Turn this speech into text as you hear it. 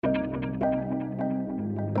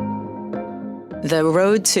The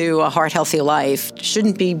road to a heart-healthy life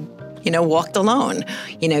shouldn't be walked alone.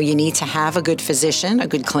 You need to have a good physician, a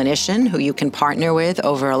good clinician who you can partner with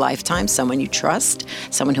over a lifetime, someone you trust,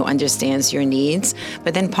 someone who understands your needs.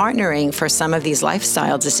 But then partnering for some of these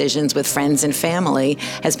lifestyle decisions with friends and family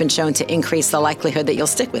has been shown to increase the likelihood that you'll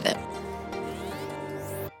stick with it.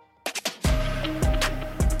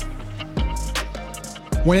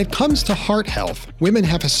 When it comes to heart health, women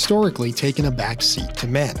have historically taken a back seat to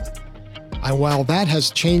men. And while that has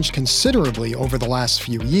changed considerably over the last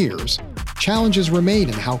few years, challenges remain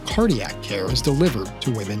in how cardiac care is delivered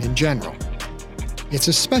to women in general. It's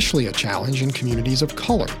especially a challenge in communities of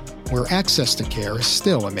color, where access to care is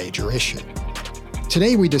still a major issue.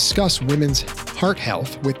 Today we discuss women's heart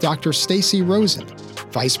health with Dr. Stacy Rosen,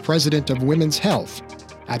 Vice President of Women's Health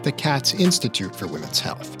at the Katz Institute for Women's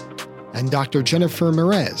Health, and Dr. Jennifer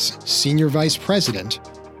Merez, Senior Vice President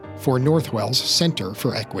for Northwell's Center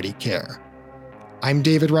for Equity Care. I'm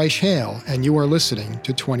David Reich-Hale, and you are listening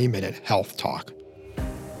to 20-Minute Health Talk.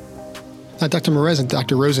 Dr. Merez and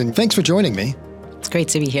Dr. Rosen, thanks for joining me. It's great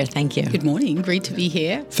to be here. Thank you. Good morning. Great to be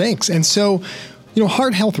here. Thanks. And so,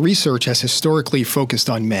 heart health research has historically focused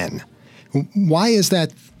on men. Why has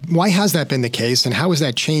that been the case, and how is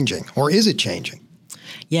that changing, or is it changing?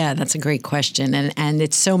 Yeah, that's a great question. And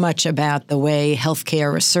it's so much about the way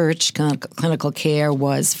healthcare research, clinical care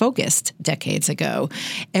was focused decades ago.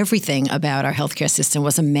 Everything about our healthcare system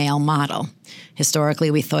was a male model.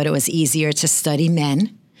 Historically, we thought it was easier to study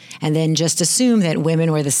men and then just assume that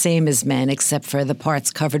women were the same as men except for the parts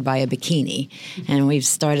covered by a bikini. And we've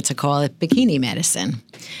started to call it bikini medicine.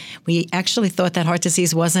 We actually thought that heart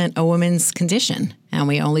disease wasn't a woman's condition, and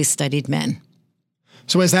we only studied men.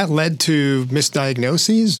 So has that led to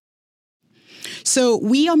misdiagnoses? So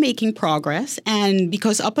we are making progress, and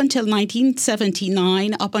because up until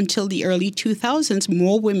 1979, up until the early 2000s,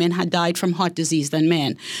 more women had died from heart disease than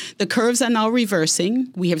men. The curves are now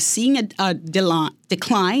reversing. We have seen a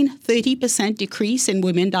decline, 30% decrease in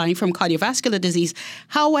women dying from cardiovascular disease.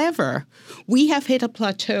 However, we have hit a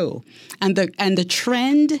plateau, and the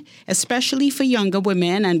trend, especially for younger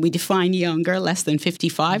women, and we define younger, less than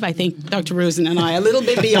 55. I think Dr. Rosen and I are a little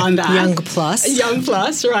bit beyond that. Young plus. Young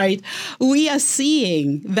plus, right. We are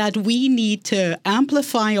seeing that we need to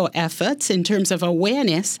amplify our efforts in terms of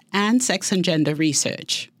awareness and sex and gender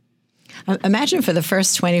research. Imagine for the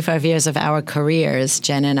first 25 years of our careers,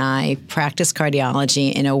 Jen and I practiced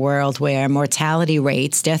cardiology in a world where mortality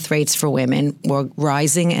rates, death rates for women were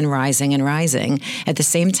rising and rising and rising at the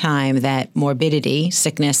same time that morbidity,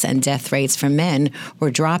 sickness, and death rates for men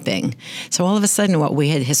were dropping. So all of a sudden, what we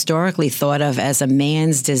had historically thought of as a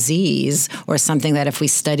man's disease, or something that if we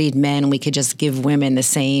studied men, we could just give women the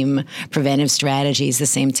same preventive strategies, the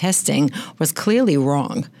same testing, was clearly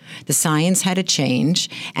wrong. The science had to change,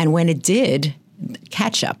 and when it did,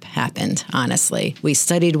 catch-up happened, honestly. We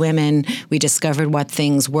studied women. We discovered what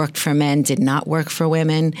things worked for men, did not work for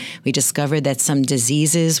women. We discovered that some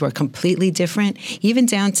diseases were completely different, even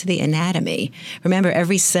down to the anatomy. Remember,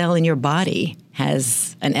 every cell in your body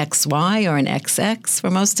has an XY or an XX for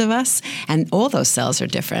most of us, and all those cells are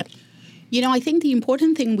different. I think the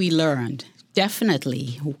important thing we learned,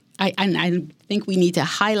 definitely, I think we need to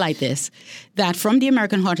highlight this, that from the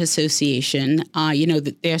American Heart Association,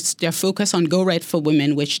 their focus on Go Red for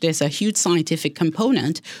Women, which there's a huge scientific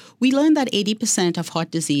component, we learned that 80% of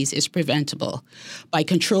heart disease is preventable by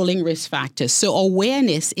controlling risk factors. So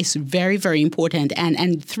awareness is very, very important,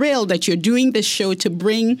 and thrilled that you're doing this show to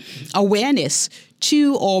bring awareness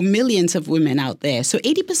to or millions of women out there. So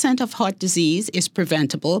 80% of heart disease is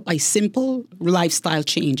preventable by simple lifestyle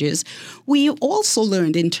changes. We also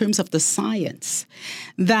learned in terms of the science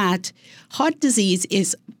that heart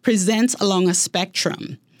disease presents along a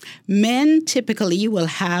spectrum. Men typically will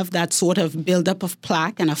have that sort of buildup of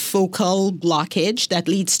plaque and a focal blockage that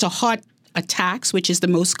leads to heart attacks, which is the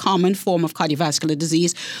most common form of cardiovascular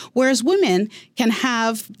disease, whereas women can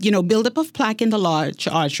have, buildup of plaque in the large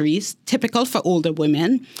arteries, typical for older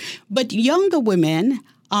women, but younger women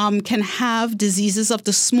can have diseases of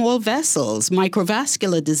the small vessels,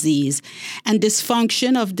 microvascular disease, and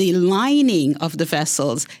dysfunction of the lining of the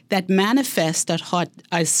vessels that manifest as heart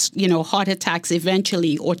attacks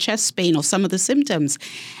eventually, or chest pain, or some of the symptoms.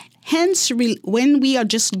 Hence, when we are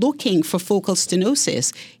just looking for focal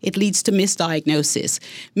stenosis, it leads to misdiagnosis.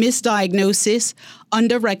 Misdiagnosis,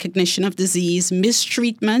 under-recognition of disease,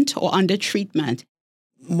 mistreatment, or under-treatment.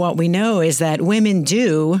 What we know is that women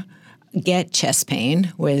do get chest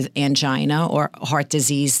pain with angina or heart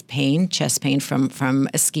disease pain, chest pain from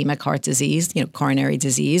ischemic heart disease, coronary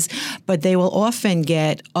disease, but they will often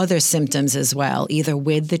get other symptoms as well, either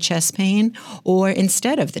with the chest pain or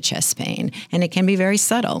instead of the chest pain. And it can be very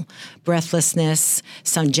subtle. Breathlessness,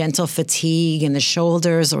 some gentle fatigue in the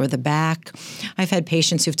shoulders or the back. I've had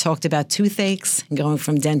patients who've talked about toothaches, going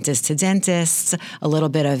from dentist to dentist, a little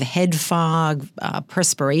bit of head fog,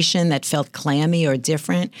 perspiration that felt clammy or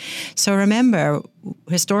different. So remember,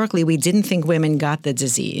 historically, we didn't think women got the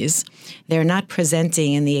disease. They're not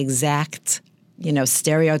presenting in the exact,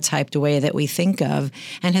 stereotyped way that we think of.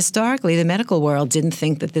 And historically, the medical world didn't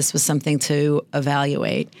think that this was something to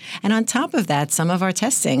evaluate. And on top of that, some of our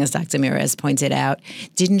testing, as Dr. Meares pointed out,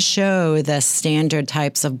 didn't show the standard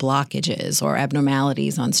types of blockages or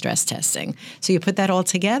abnormalities on stress testing. So you put that all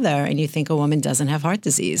together and you think a woman doesn't have heart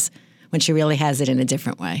disease when she really has it in a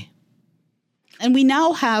different way. And we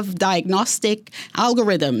now have diagnostic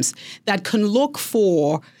algorithms that can look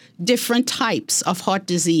for different types of heart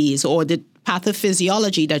disease or the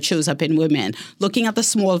pathophysiology that shows up in women, looking at the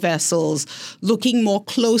small vessels, looking more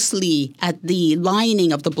closely at the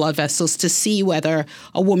lining of the blood vessels to see whether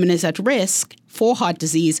a woman is at risk for heart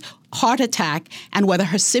disease, heart attack, and whether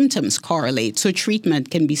her symptoms correlate so treatment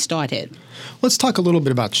can be started. Let's talk a little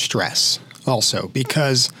bit about stress also,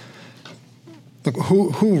 because look,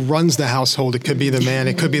 who runs the household? It could be the man,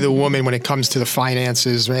 it could be the woman when it comes to the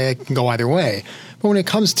finances. Right? It can go either way. But when it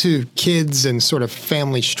comes to kids and sort of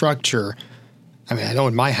family structure, I know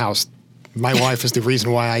in my house, my wife is the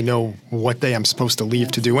reason why I know what day I'm supposed to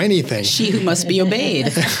leave to do anything. She who must be obeyed.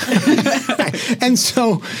 And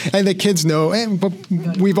the kids know, but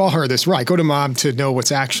we've all heard this, right? Go to mom to know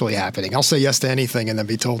what's actually happening. I'll say yes to anything and then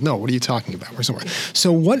be told, no, what are you talking about?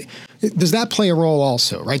 So what does that play a role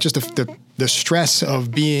also, right? Just the stress of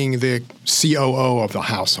being the COO of the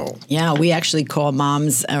household. Yeah, we actually call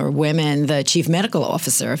moms or women the chief medical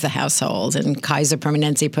officer of the household. And Kaiser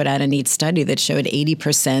Permanente put out a neat study that showed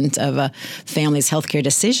 80% of a family's healthcare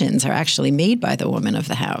decisions are actually made by the woman of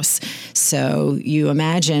the house. So you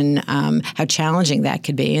imagine how challenging that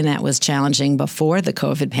could be. And that was challenging before the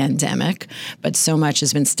COVID pandemic. But so much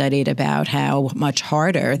has been studied about how much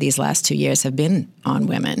harder these last 2 years have been on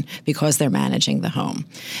women because they're managing the home.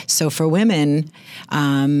 So for women,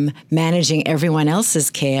 managing everyone else's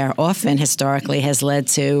care often historically has led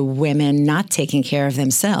to women not taking care of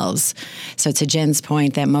themselves. So to Jen's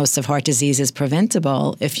point that most of heart disease is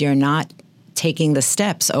preventable, if you're not taking the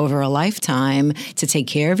steps over a lifetime to take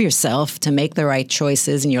care of yourself, to make the right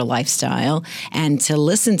choices in your lifestyle, and to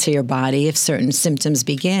listen to your body if certain symptoms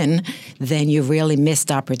begin, then you've really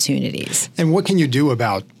missed opportunities. And what can you do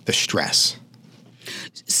about the stress?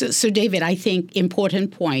 So, David, I think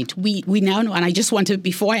important point. We now know, and I just want to,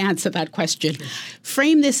 before I answer that question,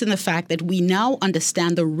 frame this in the fact that we now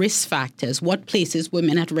understand the risk factors, what places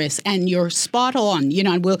women at risk. And you're spot on.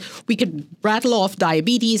 And we could rattle off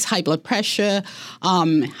diabetes, high blood pressure,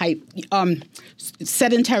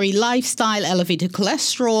 sedentary lifestyle, elevated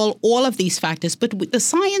cholesterol, all of these factors. But the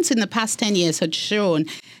science in the past 10 years had shown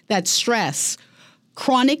that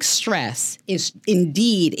chronic stress is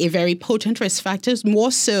indeed a very potent risk factor, more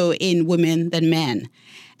so in women than men.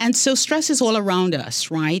 And so stress is all around us,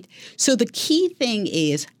 right? So the key thing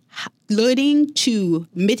is learning to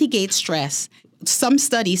mitigate stress. Some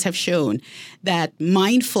studies have shown that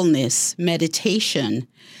mindfulness, meditation,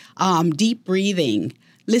 deep breathing,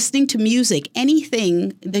 listening to music,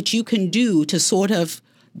 anything that you can do to sort of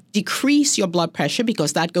decrease your blood pressure,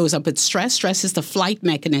 because that goes up with stress. Stress is the flight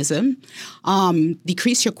mechanism.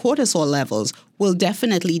 Decrease your cortisol levels will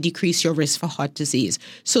definitely decrease your risk for heart disease.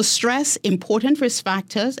 So stress, important risk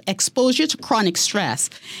factors, exposure to chronic stress.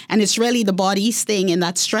 And it's really the body staying in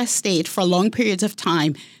that stress state for long periods of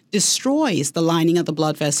time destroys the lining of the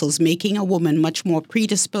blood vessels, making a woman much more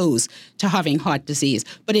predisposed to having heart disease.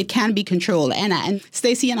 But it can be controlled. And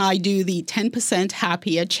Stacey and I do the 10%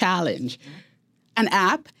 Happier Challenge. An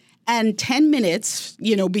app, and 10 minutes,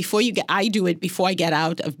 I do it before I get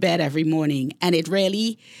out of bed every morning. And it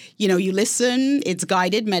really, you listen, it's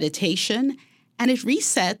guided meditation, and it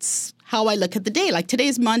resets how I look at the day. Like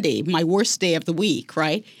today's Monday, my worst day of the week,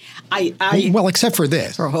 right? Well, except for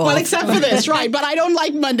this. Well, except for this, right. But I don't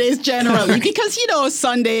like Mondays generally because,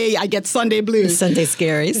 Sunday, I get Sunday blues. Sunday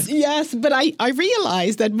scaries. Yes, but I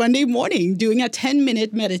realized that Monday morning doing a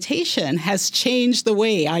 10-minute meditation has changed the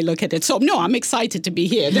way I look at it. So, no, I'm excited to be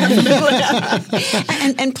here,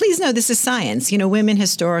 definitely. and please know this is science. Women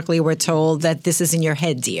historically were told that this is in your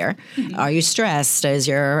head, dear. Mm-hmm. Are you stressed? Is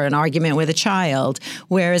there an argument with a child?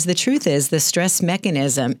 Whereas the truth is the stress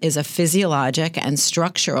mechanism is a physiologic and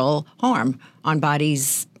structural harm on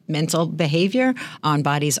body's mental behavior, on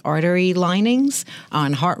body's artery linings,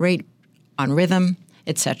 on heart rate, on rhythm,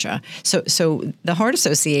 etc. So the Heart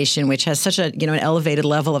Association, which has such an elevated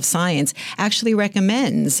level of science, actually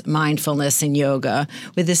recommends mindfulness and yoga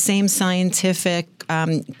with the same scientific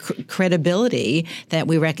credibility that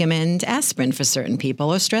we recommend aspirin for certain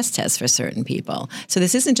people or stress tests for certain people. So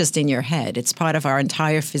this isn't just in your head. It's part of our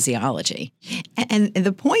entire physiology. And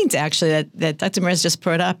the point, actually, that Dr. Meretz just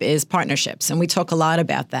brought up is partnerships. And we talk a lot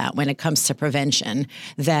about that when it comes to prevention,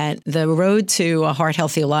 that the road to a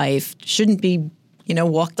heart-healthy life shouldn't be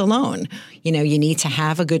walked alone. You need to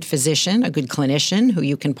have a good physician, a good clinician who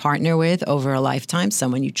you can partner with over a lifetime,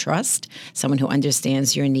 someone you trust, someone who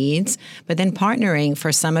understands your needs. But then partnering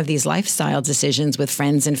for some of these lifestyle decisions with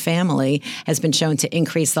friends and family has been shown to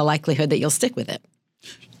increase the likelihood that you'll stick with it.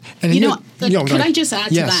 And could I just add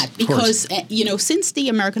to that? Because, since the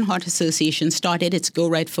American Heart Association started its Go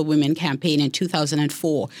Red for Women campaign in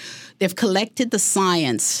 2004, they've collected the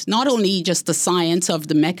science, not only just the science of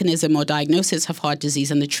the mechanism or diagnosis of heart disease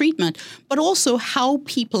and the treatment, but also how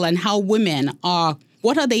people and how women are,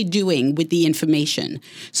 what are they doing with the information?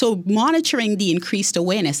 So monitoring the increased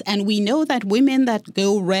awareness. And we know that women that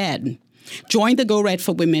go red, join the Go Red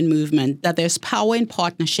for Women movement, that there's power in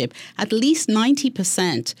partnership. At least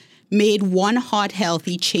 90% made one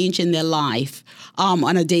heart-healthy change in their life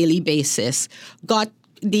on a daily basis, got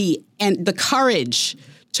the courage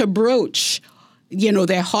to broach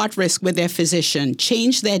their heart risk with their physician,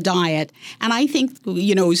 change their diet. And I think,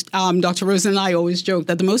 Dr. Rosen and I always joke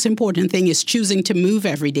that the most important thing is choosing to move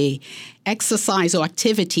every day, exercise or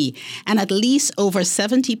activity. And at least over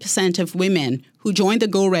 70% of women who joined the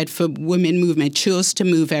Go Red for Women movement chose to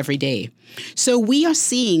move every day. So we are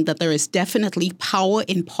seeing that there is definitely power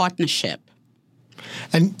in partnership.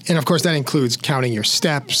 And of course, that includes counting your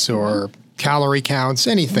steps or calorie counts,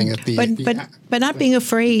 anything that but not being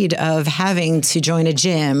afraid of having to join a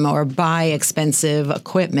gym or buy expensive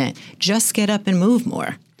equipment. Just get up and move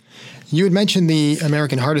more. You had mentioned the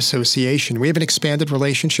American Heart Association. We have an expanded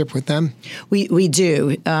relationship with them? We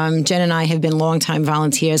do. Jen and I have been longtime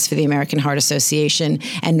volunteers for the American Heart Association,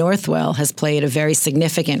 and Northwell has played a very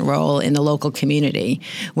significant role in the local community.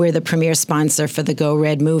 We're the premier sponsor for the Go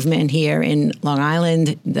Red movement here in Long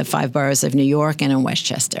Island, the 5 boroughs of New York, and in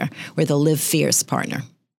Westchester. We're the Live Fierce partner.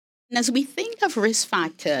 And as we think of risk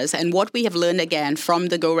factors and what we have learned again from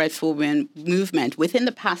the Go Red for Women movement, within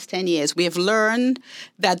the past 10 years, we have learned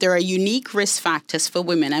that there are unique risk factors for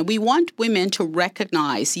women. And we want women to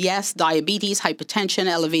recognize, yes, diabetes, hypertension,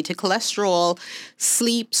 elevated cholesterol,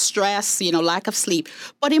 sleep, stress, lack of sleep.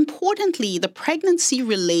 But importantly, the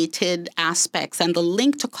pregnancy-related aspects and the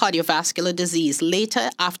link to cardiovascular disease later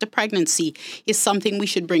after pregnancy is something we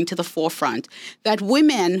should bring to the forefront. That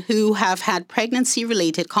women who have had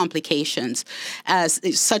pregnancy-related complications,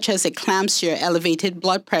 such as eclampsia, elevated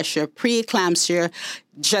blood pressure, preeclampsia,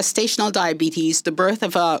 gestational diabetes, the birth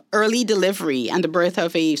of an early delivery, and the birth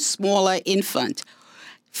of a smaller infant,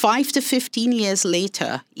 5 to 15 years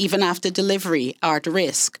later, even after delivery, are at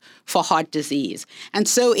risk for heart disease. And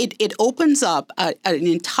so it opens up an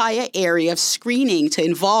entire area of screening to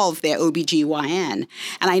involve their OBGYN.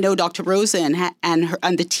 And I know Dr. Rosen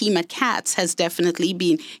and the team at CATS has definitely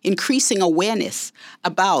been increasing awareness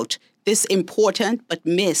about this important but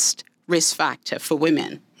missed risk factor for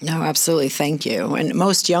women. No, absolutely. Thank you. And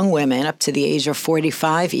most young women, up to the age of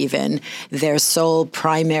 45 even, their sole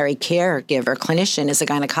primary caregiver, clinician, is a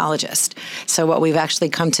gynecologist. So what we've actually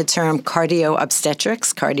come to term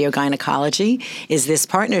cardio-obstetrics, cardio-gynecology, is this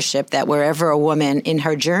partnership that wherever a woman in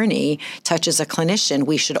her journey touches a clinician,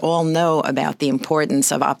 we should all know about the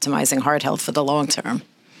importance of optimizing heart health for the long term.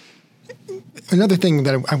 Another thing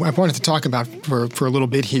that I wanted to talk about for a little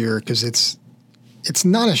bit here, because it's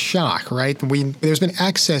not a shock, right? There's been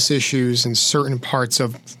access issues in certain parts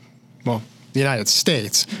of, the United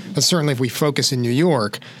States, but certainly if we focus in New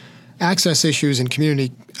York, access issues in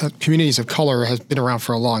communities of color has been around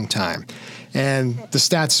for a long time. And the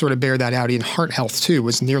stats sort of bear that out in heart health, too.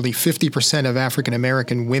 It's nearly 50% of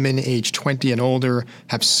African-American women aged 20 and older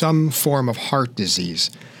have some form of heart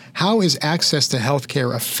disease. How is access to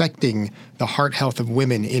healthcare affecting the heart health of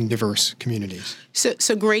women in diverse communities?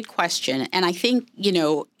 So great question. And I think,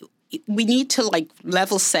 we need to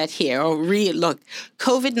level set here or look.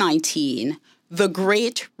 COVID-19, the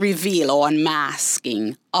great reveal or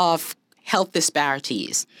unmasking of health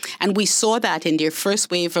disparities. And we saw that in their first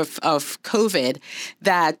wave of COVID,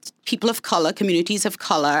 that people of color, communities of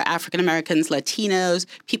color, African Americans, Latinos,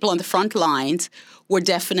 people on the front lines were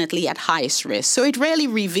definitely at highest risk. So it really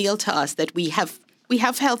revealed to us that we have We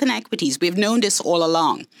have health inequities. We've known this all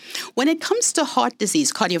along. When it comes to heart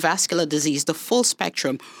disease, cardiovascular disease, the full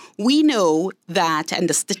spectrum, we know that, and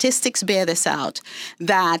the statistics bear this out,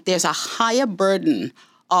 that there's a higher burden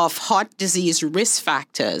of heart disease risk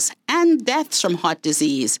factors and deaths from heart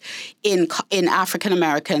disease in African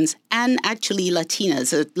Americans and actually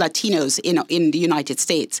Latinos in the United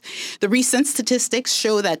States. The recent statistics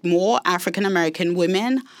show that more African American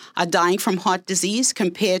women are dying from heart disease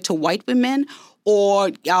compared to white women or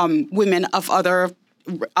women of other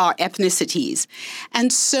ethnicities.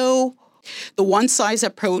 And so the one-size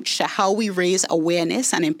approach to how we raise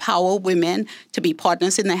awareness and empower women to be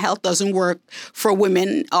partners in the health doesn't work for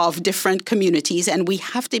women of different communities. And we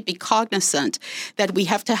have to be cognizant that we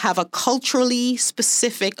have to have a culturally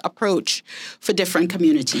specific approach for different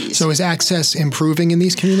communities. So is access improving in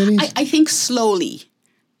these communities? I think slowly,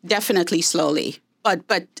 definitely slowly. But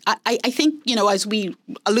I think, as we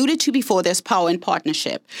alluded to before, there's power in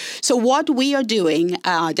partnership. So what we are doing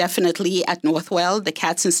definitely at Northwell, the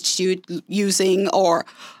Katz Institute, using our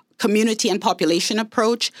community and population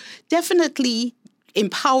approach, definitely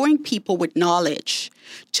empowering people with knowledge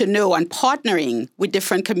to know and partnering with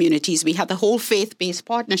different communities. We have the whole faith-based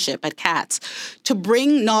partnership at Katz to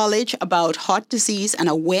bring knowledge about heart disease and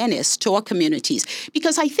awareness to our communities,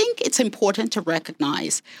 because I think it's important to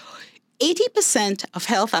recognize 80% of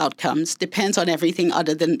health outcomes depends on everything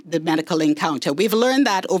other than the medical encounter. We've learned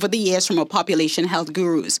that over the years from our population health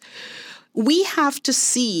gurus. We have to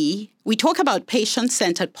we talk about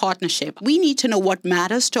patient-centered partnership. We need to know what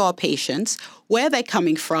matters to our patients, where they're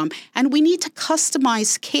coming from, and we need to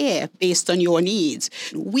customize care based on your needs.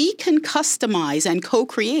 We can customize and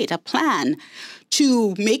co-create a plan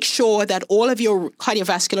to make sure that all of your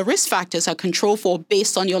cardiovascular risk factors are controlled for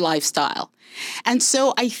based on your lifestyle. And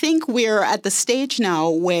so I think we're at the stage now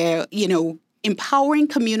where, empowering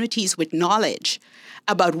communities with knowledge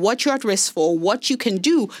about what you're at risk for, what you can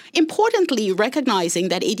do. Importantly, recognizing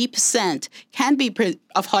that 80%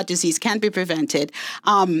 of heart disease can be prevented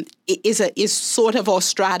is sort of our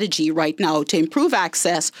strategy right now to improve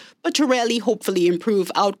access, but to really hopefully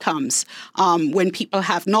improve outcomes when people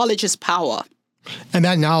have knowledge is power. And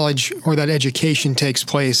that knowledge or that education takes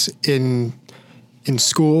place in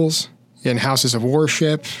schools, in houses of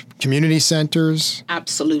worship, community centers?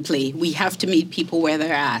 Absolutely. We have to meet people where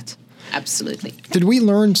they're at. Absolutely. Did we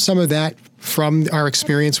learn some of that from our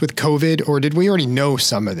experience with COVID, or did we already know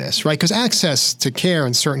some of this, right? Because access to care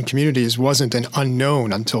in certain communities wasn't an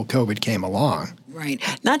unknown until COVID came along. Right.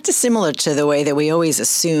 Not dissimilar to the way that we always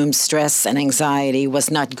assumed stress and anxiety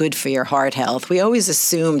was not good for your heart health. We always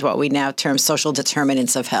assumed what we now term social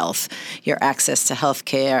determinants of health, your access to health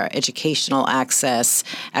care, educational access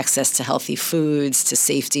to healthy foods, to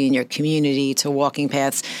safety in your community, to walking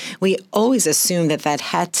paths. We always assumed that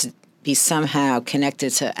had to be somehow connected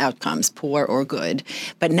to outcomes, poor or good.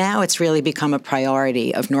 But now it's really become a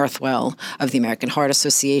priority of Northwell, of the American Heart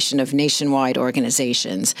Association, of nationwide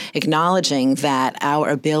organizations, acknowledging that our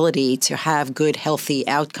ability to have good, healthy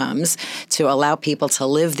outcomes, to allow people to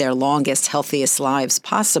live their longest, healthiest lives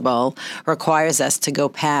possible, requires us to go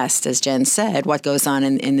past, as Jen said, what goes on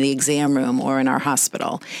in the exam room or in our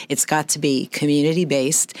hospital. It's got to be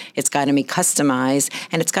community-based, it's got to be customized,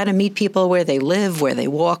 and it's got to meet people where they live, where they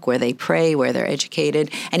walk, where they pray, where they're educated.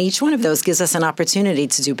 And each one of those gives us an opportunity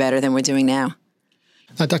to do better than we're doing now.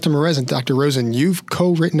 Dr. Merez and Dr. Rosen, you've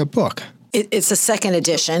co-written a book. It's a second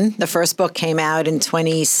edition. The first book came out in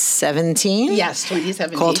 2017. Yes,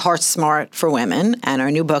 2017. Called Heart Smart for Women. And our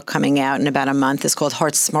new book coming out in about a month is called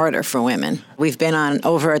Heart Smarter for Women. We've been on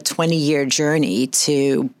over a 20-year journey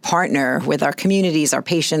to partner with our communities, our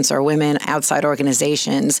patients, our women, outside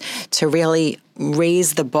organizations to really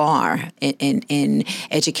raise the bar in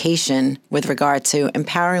education with regard to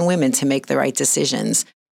empowering women to make the right decisions.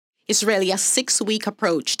 It's really a 6-week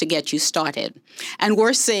approach to get you started. And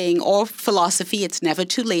we're saying, our philosophy, it's never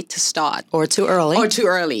too late to start. Or too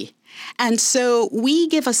early. And so we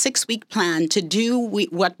give a 6-week plan to do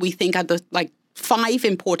what we think are the 5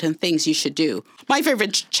 important things you should do. My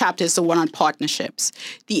favorite chapter is the one on partnerships,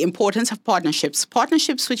 the importance of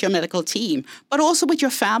partnerships with your medical team, but also with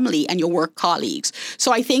your family and your work colleagues.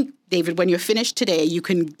 So I think, David, when you're finished today, you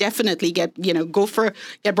can definitely get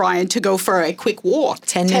Brian to go for a quick walk.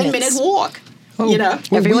 10-minute walk.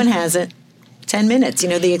 Everyone has it. 10 minutes.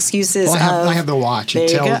 The excuses. Well, I have the watch. It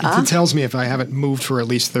tells me if I haven't moved for at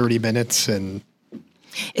least 30 minutes and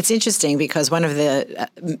It's interesting because one of the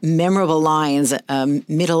memorable lines a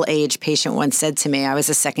middle-aged patient once said to me, I was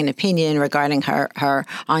a second opinion regarding her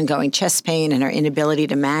ongoing chest pain and her inability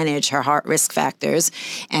to manage her heart risk factors.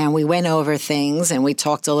 And we went over things and we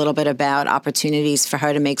talked a little bit about opportunities for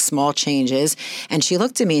her to make small changes. And she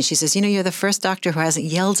looked at me and she says, you're the first doctor who hasn't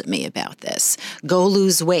yelled at me about this. Go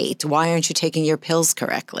lose weight. Why aren't you taking your pills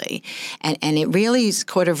correctly? And it really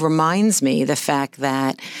sort of reminds me the fact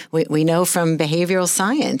that we know from behavioral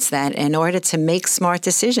science that in order to make smart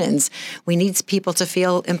decisions, we need people to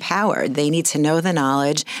feel empowered. They need to know the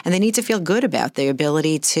knowledge, and they need to feel good about their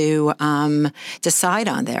ability to decide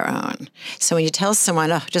on their own. So when you tell someone,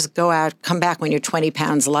 just go out, come back when you're 20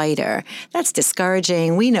 pounds lighter, that's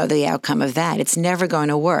discouraging. We know the outcome of that. It's never going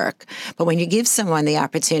to work. But when you give someone the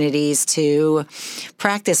opportunities to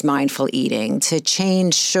practice mindful eating, to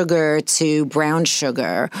change sugar to brown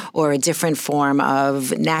sugar or a different form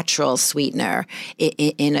of natural sweetener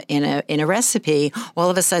in a recipe, all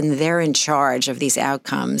of a sudden they're in charge of these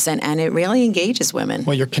outcomes, and it really engages women.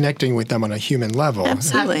 Well, you're connecting with them on a human level.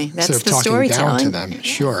 Absolutely. That's sort of the talking storytelling. down to them.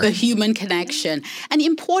 Sure. The human connection. And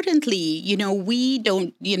importantly, we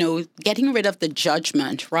don't, getting rid of the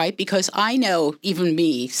judgment, right? Because I know, even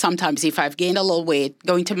me, sometimes if I've gained a little weight,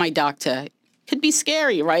 going to my doctor could be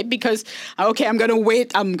scary, right? Because, okay, I'm going to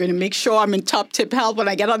wait. I'm going to make sure I'm in top tip health when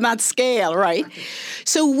I get on that scale, right?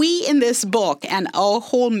 So we in this book, and our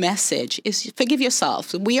whole message is forgive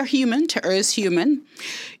yourself. We are human to err is human.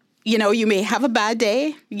 You may have a bad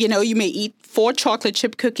day. You may eat 4 chocolate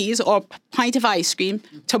chip cookies or a pint of ice cream.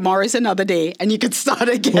 Tomorrow's another day, and you can start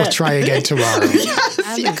again. We'll try again tomorrow.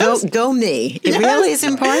 Yes. Go me. It really is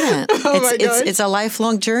important. Oh It's a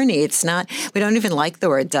lifelong journey. It's not, we don't even like the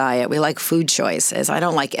word diet. We like food choices. I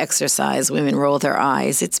don't like exercise. Women roll their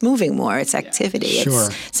eyes. It's moving more. It's activity. Sure.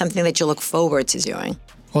 It's something that you look forward to doing.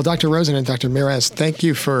 Well, Dr. Rosen and Dr. Meares, thank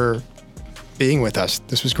you for being with us.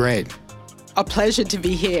 This was great. A pleasure to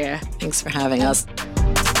be here. Thanks for having us.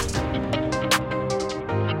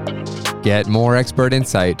 Get more expert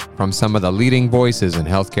insight from some of the leading voices in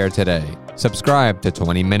healthcare today. Subscribe to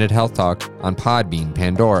 20-Minute Health Talk on Podbean,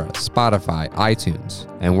 Pandora, Spotify, iTunes,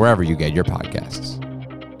 and wherever you get your podcasts.